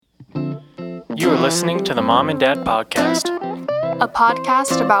You are listening to the Mom and Dad Podcast, a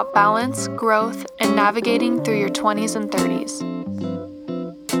podcast about balance, growth, and navigating through your 20s and 30s.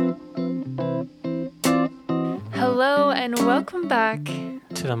 Hello, and welcome back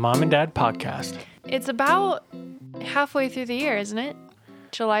to the Mom and Dad Podcast. It's about halfway through the year, isn't it?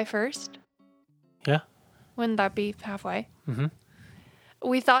 July 1st? Yeah. Wouldn't that be halfway? Mm-hmm.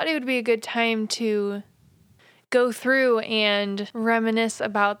 We thought it would be a good time to go through and reminisce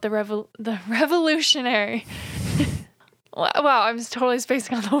about the revolutionary. Wow, I'm just totally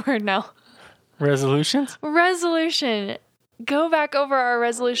spacing on the word now. Resolutions? Resolution. Go back over our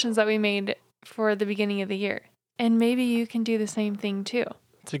resolutions that we made for the beginning of the year. And maybe you can do the same thing too.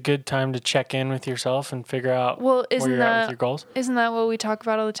 It's a good time to check in with yourself and figure out where you're at with your goals. Isn't that what we talk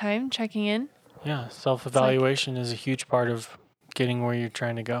about all the time? Checking in? Yeah, self-evaluation is a huge part of getting where you're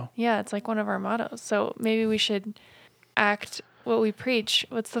trying to go. Yeah, it's like one of our mottos. So maybe we should act what we preach.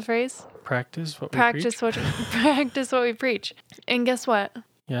 What's the phrase? Practice what we preach. And guess what?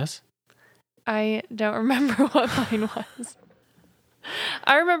 Yes? I don't remember what mine was.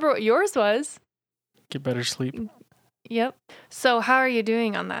 I remember what yours was. Get better sleep. Yep. So how are you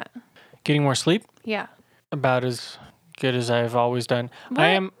doing on that? Getting more sleep? Yeah. About as good as I've always done.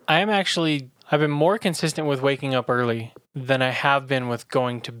 What? I've been more consistent with waking up early than I have been with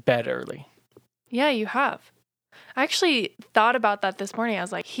going to bed early. Yeah, you have. I actually thought about that this morning. I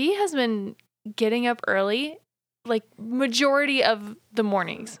was like, he has been getting up early, like majority of the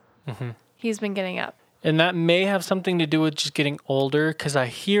mornings. Mm-hmm. He's been getting up. And that may have something to do with just getting older, because I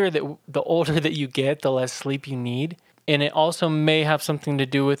hear that the older that you get, the less sleep you need. And it also may have something to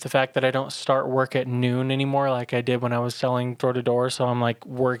do with the fact that I don't start work at noon anymore like I did when I was selling door to door. So I'm like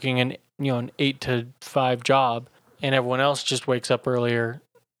working an 8 to 5 job, and everyone else just wakes up earlier,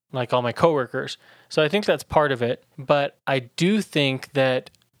 like all my coworkers. So I think that's part of it. But I do think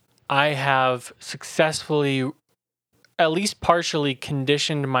that I have successfully, at least partially,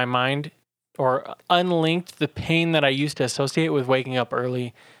 conditioned my mind or unlinked the pain that I used to associate with waking up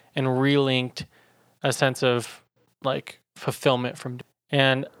early and relinked a sense of like fulfillment from.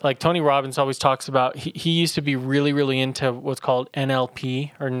 And like Tony Robbins always talks about, he used to be really, really into what's called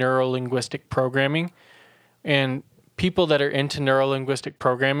NLP, or neuro-linguistic programming. And people that are into neuro-linguistic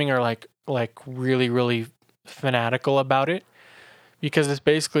programming are like really, really fanatical about it, because it's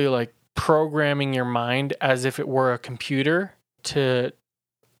basically like programming your mind as if it were a computer to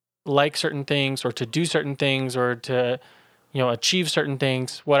like certain things or to do certain things or to, achieve certain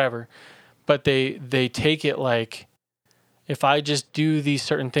things, whatever. But they take it like, if I just do these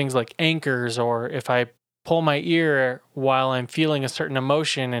certain things like anchors, or if I pull my ear while I'm feeling a certain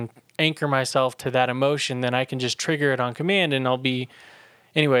emotion and anchor myself to that emotion, then I can just trigger it on command and I'll be...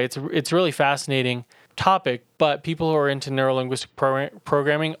 Anyway, it's really fascinating topic, but people who are into neuro-linguistic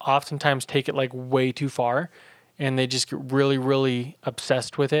programming oftentimes take it like way too far, and they just get really, really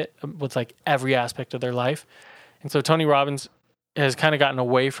obsessed with it, with like every aspect of their life. And so Tony Robbins has kind of gotten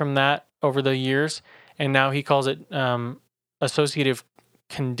away from that over the years, and now he calls it associative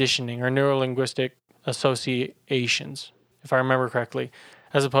conditioning, or neuro-linguistic associations, if I remember correctly,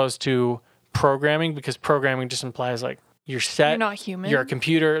 as opposed to programming, because programming just implies like you're set. You're not human. You're a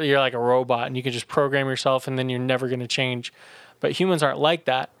computer. You're like a robot, and you can just program yourself, and then you're never going to change. But humans aren't like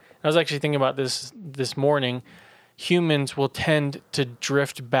that. I was actually thinking about this morning. Humans will tend to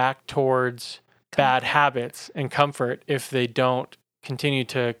drift back towards bad habits and comfort if they don't continue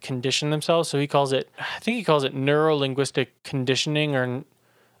to condition themselves. So I think he calls it neuro-linguistic conditioning, or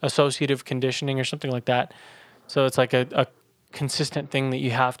associative conditioning, or something like that. So it's like a consistent thing that you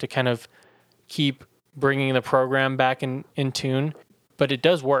have to kind of keep bringing the program back in tune. But it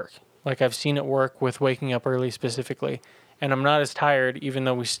does work. Like, I've seen it work with waking up early specifically. And I'm not as tired, even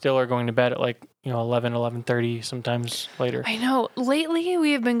though we still are going to bed at 11:30, sometimes later. I know. Lately,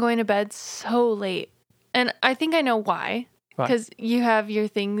 we have been going to bed so late. And I think I know why. Because you have your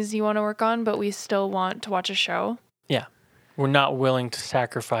things you want to work on, but we still want to watch a show. Yeah. We're not willing to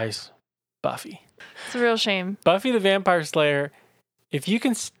sacrifice Buffy. It's a real shame. Buffy the Vampire Slayer, if you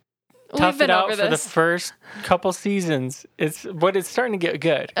can tough it out for the first couple seasons, it's starting to get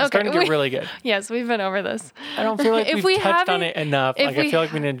good. It's starting to get really good. Yes, we've been over this. I don't feel like we've touched on it enough. I feel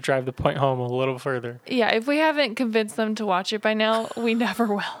like we need to drive the point home a little further. Yeah, if we haven't convinced them to watch it by now, we never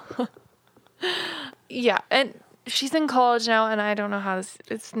will. Yeah, and she's in college now, and I don't know how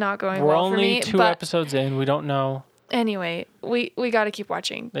it's not going well for me. We're only 2 episodes in. We don't know. Anyway, we got to keep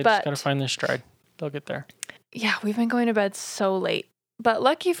watching. They just got to find their stride. They'll get there. Yeah, we've been going to bed so late. But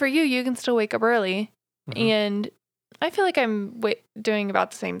lucky for you, you can still wake up early. Mm-hmm. And I feel like I'm doing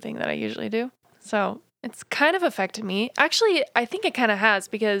about the same thing that I usually do. So it's kind of affected me. Actually, I think it kind of has,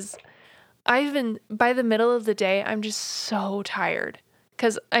 because by the middle of the day, I'm just so tired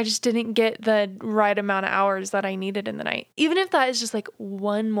because I just didn't get the right amount of hours that I needed in the night. Even if that is just like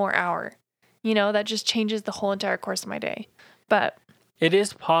one more hour, that just changes the whole entire course of my day. But it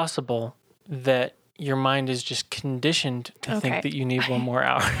is possible that your mind is just conditioned to think that you need one more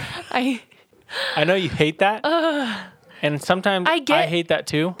hour. I know you hate that. And sometimes I hate that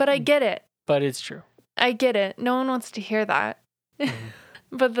too. But I get it. But it's true. I get it. No one wants to hear that.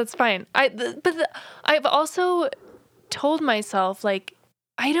 But that's fine. I've also told myself, like,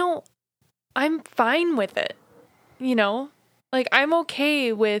 I'm fine with it. Like, I'm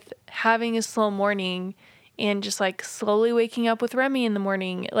okay with having a slow morning and just like slowly waking up with Remy in the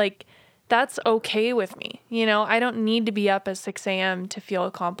morning. Like, that's okay with me. I don't need to be up at 6 a.m. to feel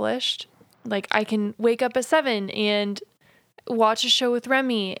accomplished. Like, I can wake up at 7 and watch a show with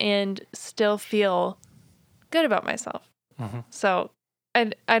Remy and still feel good about myself. Mm-hmm. So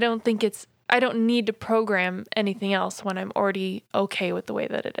I don't need to program anything else when I'm already okay with the way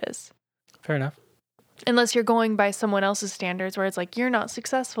that it is. Fair enough. Unless you're going by someone else's standards where it's like, you're not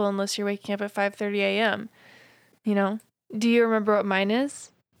successful unless you're waking up at 5:30 a.m. Do you remember what mine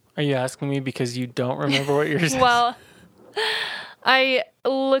is? Are you asking me because you don't remember what yours is? Well, I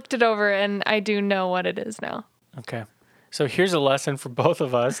looked it over and I do know what it is now. Okay. So here's a lesson for both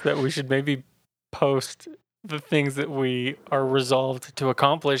of us that we should maybe post the things that we are resolved to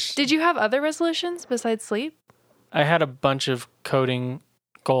accomplish. Did you have other resolutions besides sleep? I had a bunch of coding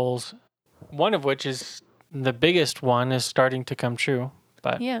goals, one of which is the biggest one is starting to come true.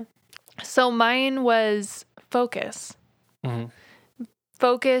 But yeah. So mine was focus. Mm-hmm.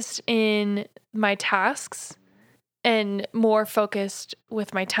 Focused in my tasks and more focused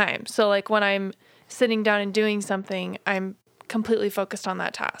with my time. So like when I'm sitting down and doing something, I'm completely focused on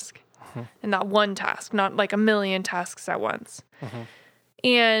that task. Mm-hmm. And that one task, not like a million tasks at once. Mm-hmm.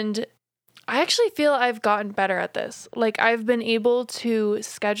 And I actually feel I've gotten better at this. Like I've been able to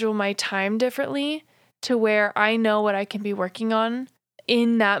schedule my time differently to where I know what I can be working on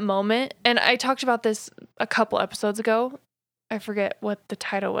in that moment. And I talked about this a couple episodes ago. I forget what the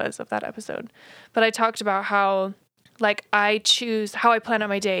title was of that episode, but I talked about how like I choose how I plan out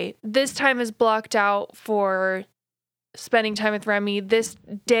my day. This time is blocked out for spending time with Remy. This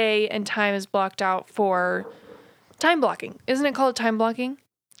day and time is blocked out for time blocking. Isn't it called time blocking?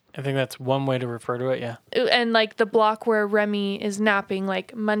 I think that's one way to refer to it, yeah. And like the block where Remy is napping,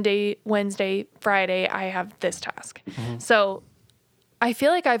 like Monday, Wednesday, Friday, I have this task. Mm-hmm. So I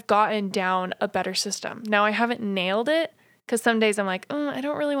feel like I've gotten down a better system. Now I haven't nailed it because some days I'm like, I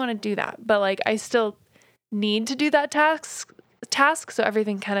don't really want to do that. But like I still need to do that task. So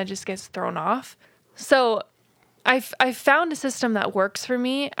everything kind of just gets thrown off. So I've found a system that works for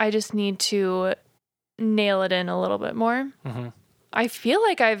me. I just need to nail it in a little bit more. Mm-hmm. I feel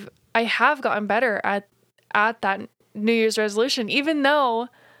like I have gotten better at that New Year's resolution, even though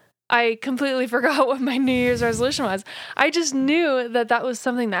I completely forgot what my New Year's resolution was. I just knew that was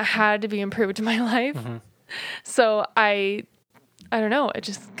something that had to be improved in my life. Mm-hmm. So I don't know. It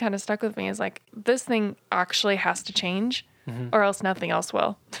just kind of stuck with me. It's like, this thing actually has to change or else nothing else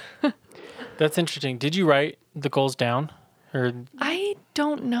will. That's interesting. Did you write the goals down? Or I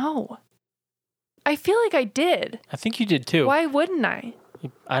don't know. I feel like I did. I think you did too. Why wouldn't I?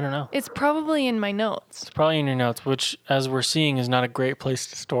 I don't know. It's probably in my notes. It's probably in your notes, which, as we're seeing, is not a great place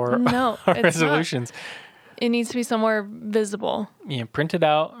to store our resolutions. Not. It needs to be somewhere visible. Yeah, print it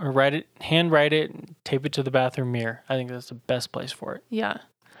out or write it, handwrite it, and tape it to the bathroom mirror. I think that's the best place for it. Yeah.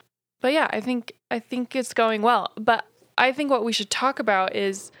 But yeah, I think it's going well. But I think what we should talk about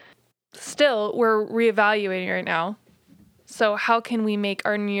is still we're reevaluating right now. So how can we make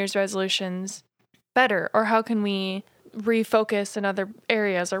our New Year's resolutions better, or how can we refocus in other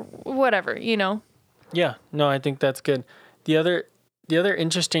areas or whatever, Yeah, no, I think that's good. The other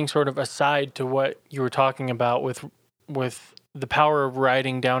interesting sort of aside to what you were talking about with the power of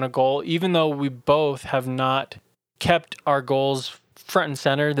writing down a goal, even though we both have not kept our goals front and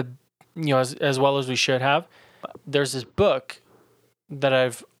center, as well as we should have. There's this book that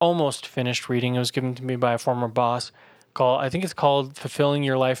I've almost finished reading. It was given to me by a former boss. I think it's called Fulfilling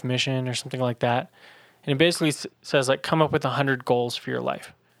Your Life Mission or something like that. And it basically says, like, come up with 100 goals for your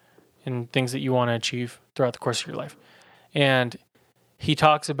life and things that you want to achieve throughout the course of your life. And he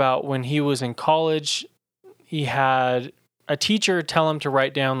talks about when he was in college, he had a teacher tell him to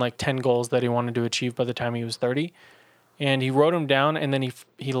write down like 10 goals that he wanted to achieve by the time he was 30. And he wrote them down, and then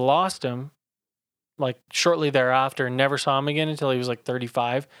he lost them like shortly thereafter and never saw him again until he was like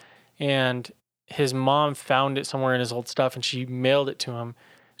 35. And his mom found it somewhere in his old stuff, and she mailed it to him.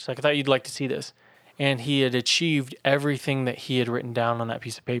 She's like, I thought you'd like to see this. And he had achieved everything that he had written down on that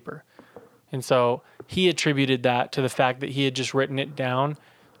piece of paper. And so he attributed that to the fact that he had just written it down,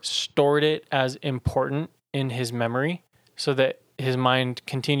 stored it as important in his memory so that his mind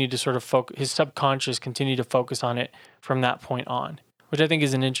continued to sort of focus, his subconscious continued to focus on it from that point on, which I think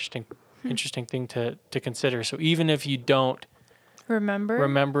is an interesting thing to consider. So even if you don't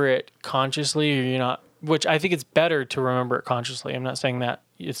remember it consciously, or you're not, which I think it's better to remember it consciously. I'm not saying that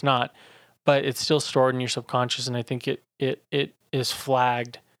it's not, but it's still stored in your subconscious. And I think it is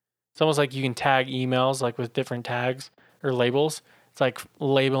flagged. It's almost like you can tag emails like with different tags or labels. It's like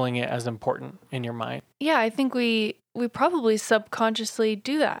labeling it as important in your mind. Yeah, I think we probably subconsciously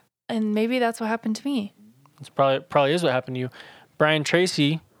do that. And maybe that's what happened to me. It's probably is what happened to you. Brian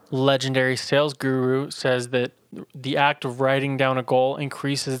Tracy, legendary sales guru, says that the act of writing down a goal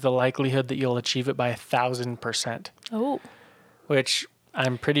increases the likelihood that you'll achieve it by 1,000%. Oh. Which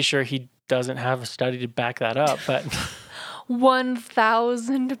I'm pretty sure he doesn't have a study to back that up, but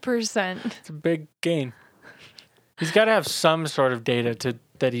 1,000%. It's a big gain. He's got to have some sort of data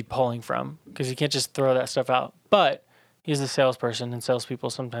that he's pulling from, because he can't just throw that stuff out. But he's a salesperson, and salespeople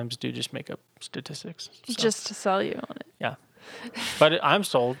sometimes do just make up statistics. So. Just to sell you on it. Yeah. But I'm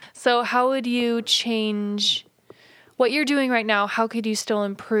sold. So how would you change what you're doing right now? How could you still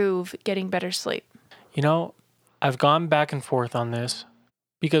improve getting better sleep? You know, I've gone back and forth on this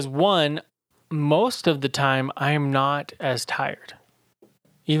because, one, most of the time I am not as tired,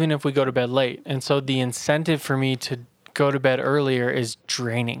 even if we go to bed late. And so the incentive for me to go to bed earlier is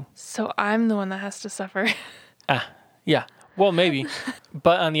draining. So I'm the one that has to suffer. Yeah. Well, maybe.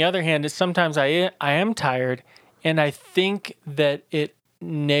 But on the other hand, sometimes I am tired, and I think that it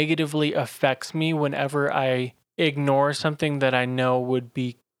negatively affects me whenever I ignore something that I know would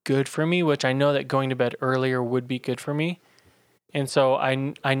be good for me, which I know that going to bed earlier would be good for me. And so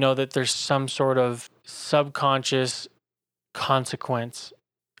I know that there's some sort of subconscious consequence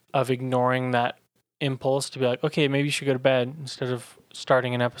of ignoring that impulse to be like, okay, maybe you should go to bed instead of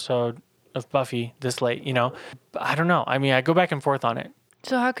starting an episode of Buffy this late, you know? But I don't know. I mean, I go back and forth on it.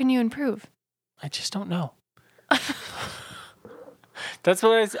 So how can you improve? I just don't know. That's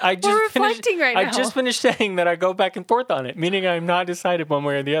what I just We're reflecting right now. I just finished saying that I go back and forth on it, meaning I'm not decided one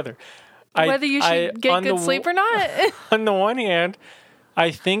way or the other. Whether you should get good sleep or not. On the one hand,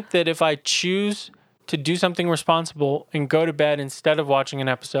 I think that if I choose to do something responsible and go to bed instead of watching an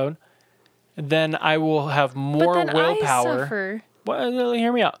episode, then I will have more but then willpower. I suffer. Well,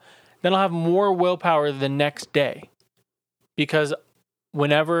 hear me out. Then I'll have more willpower the next day. Because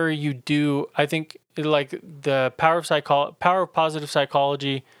whenever you do, I think like the power of positive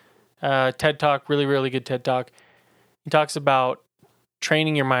psychology, TED Talk, really, really good TED Talk. He talks about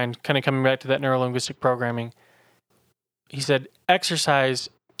training your mind, kind of coming back to that neurolinguistic programming. He said, exercise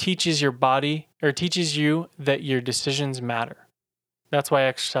teaches your body, or teaches you that your decisions matter. That's why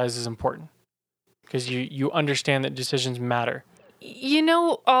exercise is important. Because you understand that decisions matter. You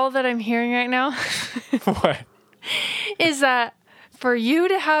know, all that I'm hearing right now What? is that for you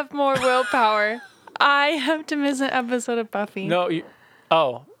to have more willpower, I have to miss an episode of Buffy. No,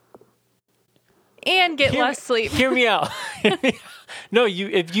 And get less sleep. Hear me out. No,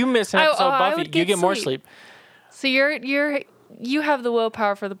 if you miss an episode of Buffy, you get more sleep. So you have the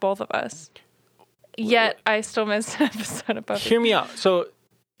willpower for the both of us. Yet I still miss an episode of Buffy. Hear me out. So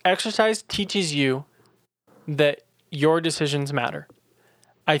exercise teaches you that your decisions matter.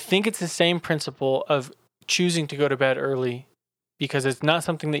 I think it's the same principle of choosing to go to bed early because it's not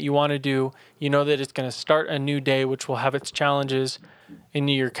something that you want to do. You know that it's going to start a new day, which will have its challenges, and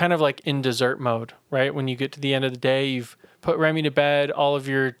you're kind of like in dessert mode, right? When you get to the end of the day, you've put Remy to bed, all of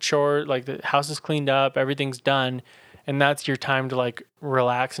your chores, like the house is cleaned up, everything's done, and that's your time to like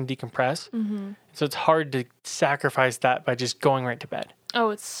relax and decompress. Mm-hmm. So it's hard to sacrifice that by just going right to bed. Oh,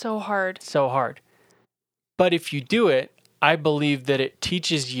 it's so hard. So hard. But if you do it, I believe that it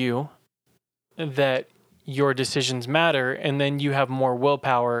teaches you that your decisions matter, and then you have more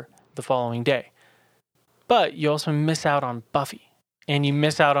willpower the following day. But you also miss out on Buffy, and you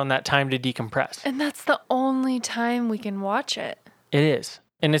miss out on that time to decompress. And that's the only time we can watch it. It is.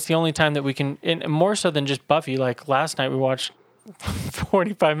 And it's the only time that we can, and more so than just Buffy. Like last night we watched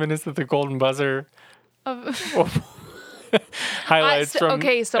 45 minutes of the Golden Buzzer highlights from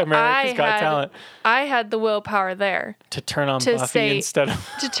America's Got Talent. I had the willpower there. To turn on Buffy instead of...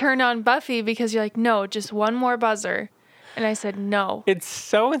 to turn on Buffy because you're like, no, just one more buzzer. And I said, no. It's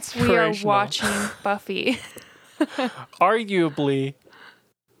so inspirational. We are watching Buffy. Arguably,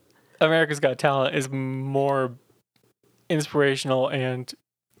 America's Got Talent is more inspirational and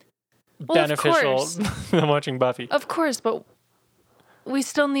beneficial than watching Buffy. Of course, but we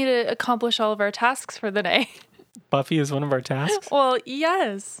still need to accomplish all of our tasks for the day. Buffy is one of our tasks? Well,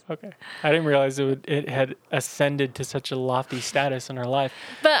 yes. Okay. I didn't realize it had ascended to such a lofty status in our life.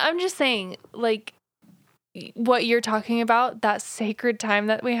 But I'm just saying, like, what you're talking about, that sacred time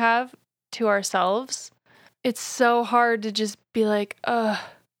that we have to ourselves, it's so hard to just be like,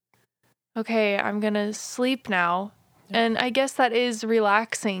 okay, I'm going to sleep now. Yeah. And I guess that is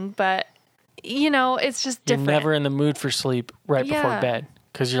relaxing, but, it's just different. You're never in the mood for sleep right before bed.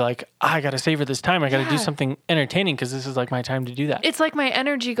 Because you're like, I got to savor this time. I got to do something entertaining because this is like my time to do that. It's like my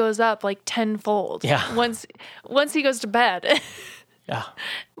energy goes up like tenfold. Yeah. Once he goes to bed. Yeah.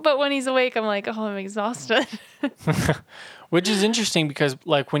 But when he's awake, I'm like, I'm exhausted. Which is interesting because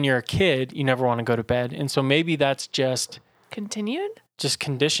like when you're a kid, you never want to go to bed. And so maybe that's just... Continued? Just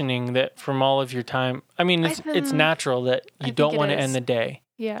conditioning that from all of your time. I mean, it's natural that you don't want to end the day.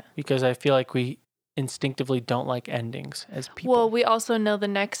 Yeah. Because I feel like we instinctively don't like endings as people. Well, we also know the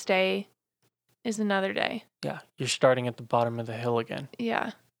next day is another day. Yeah, you're starting at the bottom of the hill again.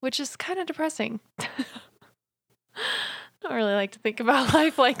 Yeah, which is kind of depressing. I don't really like to think about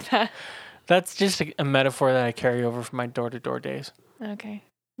life like that. That's just a metaphor that I carry over from my door-to-door days. Okay.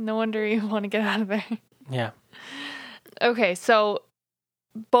 No wonder you want to get out of there. Yeah. Okay, so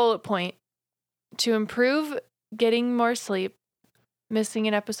bullet point. To improve getting more sleep, missing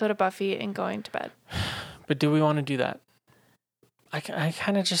an episode of Buffy, and going to bed. But do we want to do that? I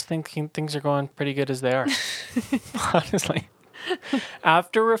kind of just think things are going pretty good as they are. Honestly.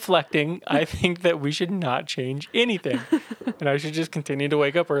 After reflecting, I think that we should not change anything. And I should just continue to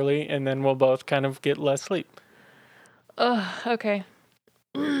wake up early, and then we'll both kind of get less sleep. Okay.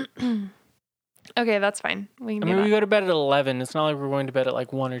 Okay, that's fine. We go to bed at 11. It's not like we're going to bed at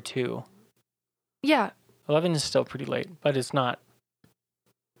like 1 or 2. Yeah. 11 is still pretty late, but it's not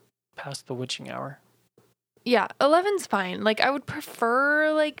past the witching hour. Yeah, 11's fine. Like, I would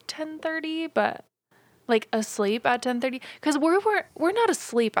prefer, like, 10:30, but, like, asleep at 10:30. Because we're not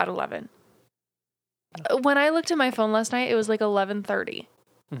asleep at 11. When I looked at my phone last night, it was, like, 11:30.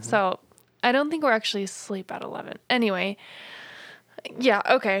 Mm-hmm. So, I don't think we're actually asleep at 11. Anyway, yeah,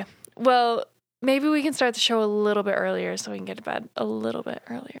 okay. Well, maybe we can start the show a little bit earlier so we can get to bed a little bit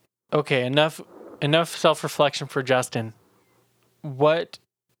earlier. Okay, enough self-reflection for Justin. What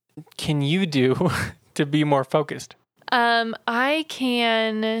can you do to be more focused? I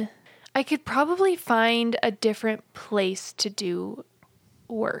could probably find a different place to do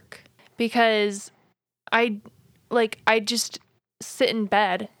work because I just sit in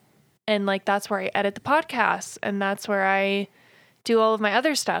bed and like that's where I edit the podcast and that's where I do all of my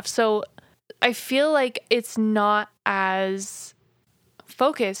other stuff. So I feel like it's not as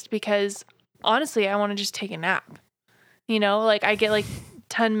focused because honestly, I want to just take a nap. Like I get like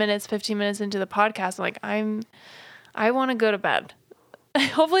 10 minutes, 15 minutes into the podcast. I'm like, I want to go to bed.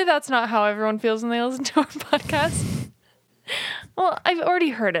 Hopefully that's not how everyone feels when they listen to our podcast. Well, I've already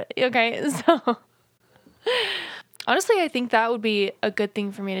heard it. Okay. So honestly, I think that would be a good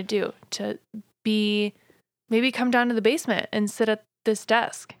thing for me to do, to maybe come down to the basement and sit at this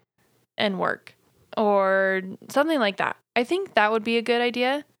desk and work or something like that. I think that would be a good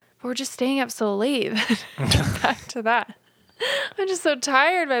idea. But we're just staying up so late. Back to that. I'm just so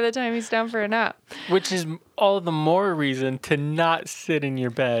tired by the time he's down for a nap. Which is all the more reason to not sit in your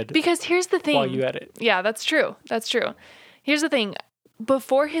bed. Because here's the thing. While you edit. Yeah, that's true. That's true. Here's the thing.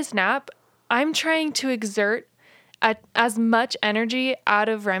 Before his nap, I'm trying to exert as much energy out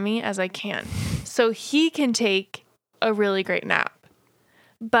of Remy as I can. So he can take a really great nap.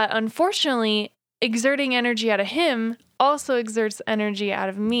 But unfortunately, exerting energy out of him also exerts energy out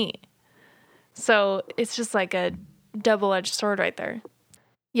of me. So it's just like a double-edged sword right there.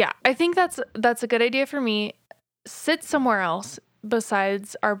 Yeah, I think that's a good idea for me. Sit somewhere else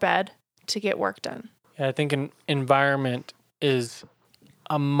besides our bed to get work done. Yeah, I think an environment is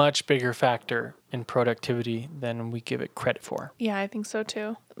a much bigger factor in productivity than we give it credit for. Yeah, I think so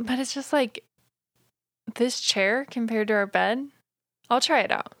too. But it's just like this chair compared to our bed. I'll try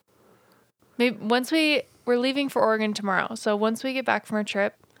it out. Maybe once we're leaving for Oregon tomorrow. So once we get back from our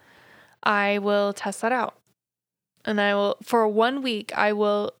trip, I will test that out. And for 1 week, I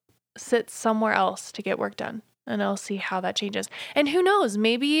will sit somewhere else to get work done. And I'll see how that changes. And who knows,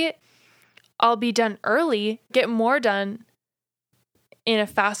 maybe I'll be done early, get more done in a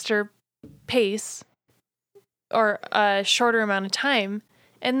faster pace or a shorter amount of time.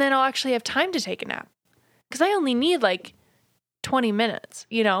 And then I'll actually have time to take a nap. Because I only need like 20 minutes,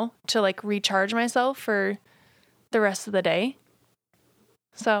 to like recharge myself for the rest of the day.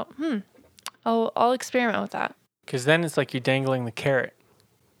 So, I'll experiment with that. Because then it's like you're dangling the carrot.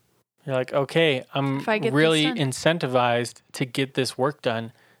 You're like, okay, I'm really incentivized to get this work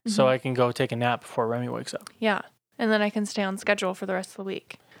done. so I can go take a nap before Remy wakes up. Yeah. And then I can stay on schedule for the rest of the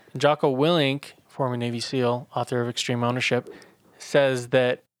week. Jocko Willink, former Navy SEAL, author of Extreme Ownership, says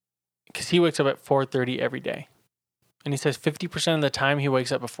that because he wakes up at 4:30 every day. And he says 50% of the time he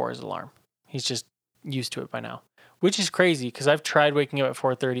wakes up before his alarm. He's just used to it by now, which is crazy because I've tried waking up at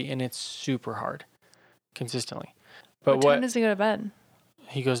 4:30 and it's super hard consistently. But what time does he go to bed?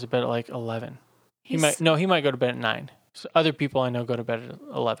 He goes to bed at like 11. He might go to bed at 9. So other people I know go to bed at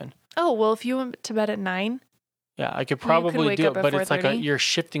 11. Oh, well, if you went to bed at 9. Yeah, I could probably do it, but it's like 4:30? you're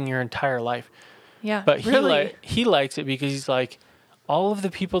shifting your entire life. Yeah, But really? he likes it because he's like, all of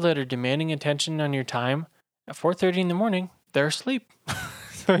the people that are demanding attention on your time at 4:30 in the morning, they're asleep.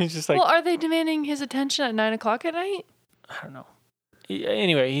 So he's just like, well, are they demanding his attention at 9 o'clock at night? I don't know.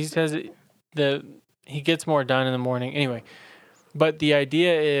 Anyway, he says he gets more done in the morning. Anyway, but the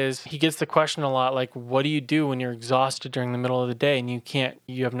idea is he gets the question a lot, like, what do you do when you're exhausted during the middle of the day and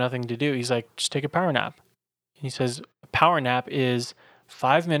you have nothing to do? He's like, just take a power nap. And he says a power nap is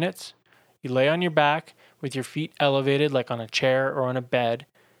 5 minutes. You lay on your back with your feet elevated, like on a chair or on a bed,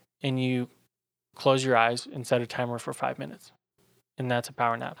 and you close your eyes and set a timer for 5 minutes. And that's a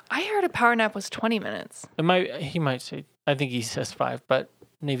power nap. I heard a power nap was 20 minutes. He might say, I think he says 5, but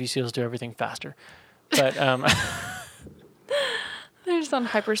Navy SEALs do everything faster. But they're just on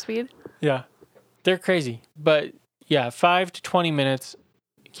hyperspeed. Yeah, they're crazy. But yeah, 5 to 20 minutes,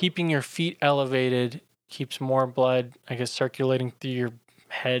 keeping your feet elevated keeps more blood, I guess, circulating through your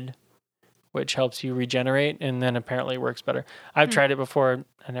head, which helps you regenerate, and then apparently works better. I've tried it before.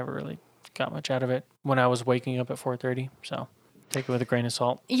 I never really got much out of it when I was waking up at 4:30. So take it with a grain of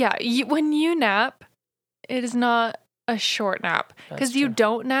salt. Yeah, when you nap, it is not a short nap because you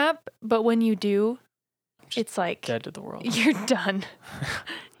don't nap, but when you do, it's like dead to the world. You're done.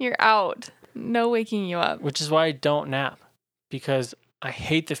 You're out. No waking you up. Which is why I don't nap, because I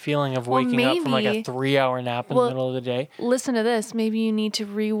hate the feeling of waking up from like a 3-hour nap in the middle of the day. Listen to this. Maybe you need to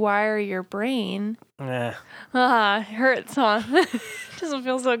rewire your brain. Nah. It hurts, huh? Doesn't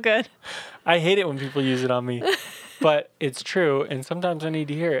feel so good. I hate it when people use it on me, but it's true, and sometimes I need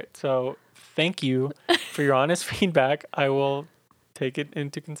to hear it. So thank you for your honest feedback. I will take it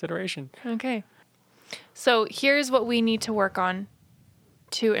into consideration. Okay. So here's what we need to work on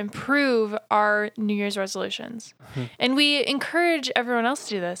to improve our New Year's resolutions. Mm-hmm. And we encourage everyone else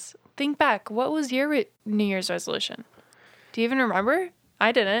to do this. Think back. What was your New Year's resolution? Do you even remember?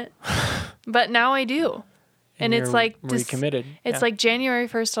 I didn't. But now I do. And it's like recommitted. It's like January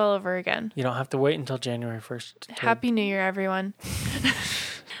 1st all over again. You don't have to wait until January 1st. Happy New Year, everyone.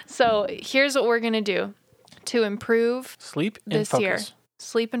 So here's what we're going to do to improve sleep and this focus. year.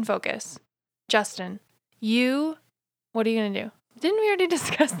 Sleep and focus. Justin, what are you going to do? Didn't we already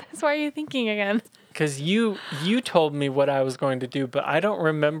discuss this? Why are you thinking again? Because you told me what I was going to do, but I don't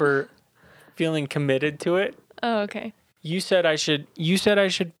remember feeling committed to it. Oh, okay. You said I should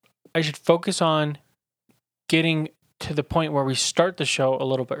focus on getting to the point where we start the show a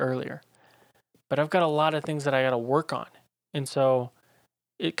little bit earlier. But I've got a lot of things that I got to work on. And so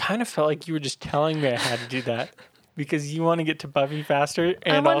it kind of felt like you were just telling me I had to do that because you want to get to Buffy faster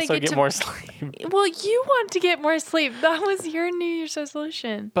and also get more sleep. Well, you want to get more sleep. That was your New Year's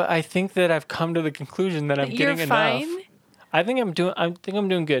resolution. But I think that I've come to the conclusion that I'm getting enough. I think I'm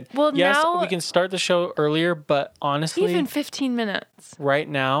doing good. Well, yes, now we can start the show earlier, but honestly, even 15 minutes. Right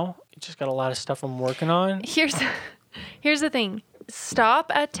now, I just got a lot of stuff I'm working on. Here's the thing.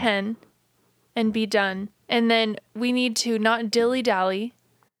 Stop at 10 and be done. And then we need to not dilly-dally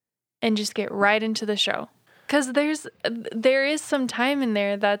and just get right into the show. Because there is some time in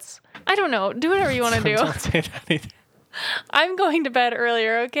there that's, I don't know, do whatever you want to do. Don't say that either. I'm going to bed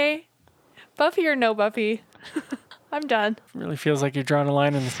earlier, okay? Buffy or no Buffy. I'm done. It really feels like you're drawing a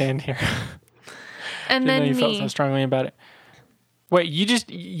line in the sand here. And then you felt so strongly about it. Wait, you didn't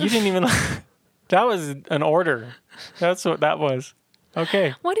even, that was an order. That's what that was.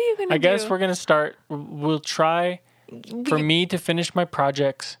 Okay. What are you going to do? I guess we're going to start, we'll try for me to finish my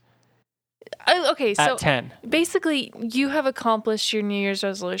projects. Okay, so at 10. Basically, you have accomplished your New Year's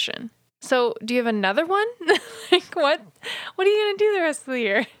resolution. So, do you have another one? Like, what are you going to do the rest of the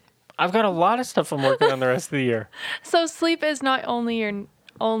year? I've got a lot of stuff I'm working on the rest of the year. So, sleep is not only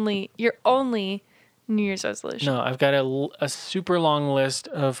your only New Year's resolution. No, I've got a super long list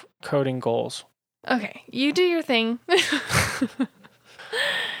of coding goals. Okay, you do your thing.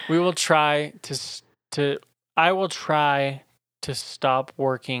 We will try I will try to stop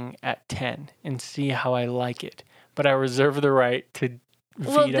working at 10 and see how I like it. But I reserve the right to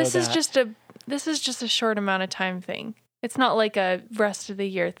veto this that. This is just a short amount of time thing. It's not like a rest of the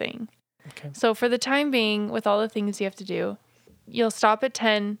year thing. Okay. So for the time being, with all the things you have to do, you'll stop at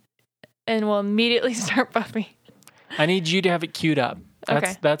 10 and we'll immediately start Buffy. I need you to have it queued up.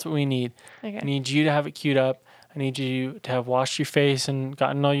 That's what we need. Okay. I need you to have it queued up. I need you to have washed your face and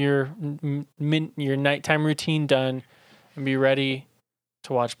gotten all your nighttime routine done and be ready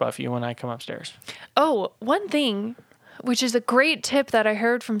to watch Buffy when I come upstairs. Oh, one thing, which is a great tip that I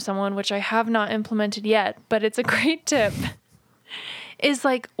heard from someone, which I have not implemented yet, but it's a great tip, is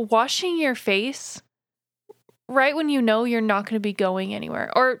like washing your face right when you know you're not going to be going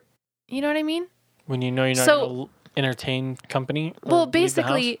anywhere. Or, you know what I mean? When you know you're not going to entertain company? Well,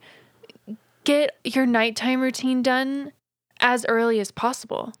 basically, get your nighttime routine done as early as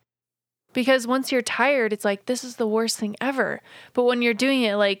possible. Because once you're tired, it's like, this is the worst thing ever. But when you're doing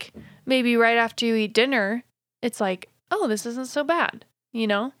it, like, maybe right after you eat dinner, it's like, oh, this isn't so bad, you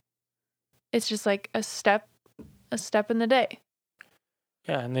know? It's just like a step in the day.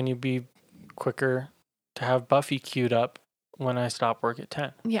 Yeah, and then you'd be quicker to have Buffy queued up when I stop work at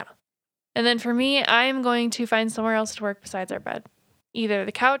 10. Yeah. And then for me, I'm going to find somewhere else to work besides our bed. Either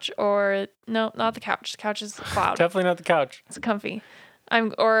the couch or, no, not the couch. The couch is loud. Definitely not the couch. It's comfy.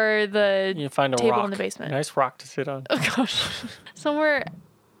 Or the you find a table rock. In the basement. Nice rock to sit on. Oh gosh. Somewhere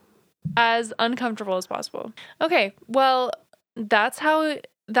as uncomfortable as possible. Okay, well, that's how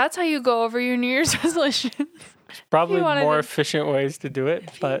you go over your New Year's resolutions. There's probably more efficient ways to do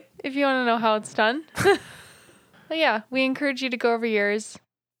it, but if you want to know how it's done. But yeah, we encourage you to go over yours.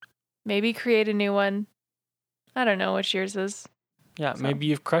 Maybe create a new one. I don't know which yours is. Yeah, so. Maybe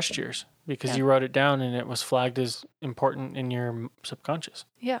you've crushed yours because you wrote it down and it was flagged as important in your subconscious.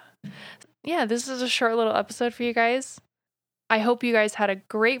 Yeah. Yeah, this is a short little episode for you guys. I hope you guys had a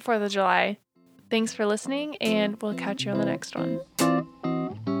great 4th of July. Thanks for listening, and we'll catch you on the next one.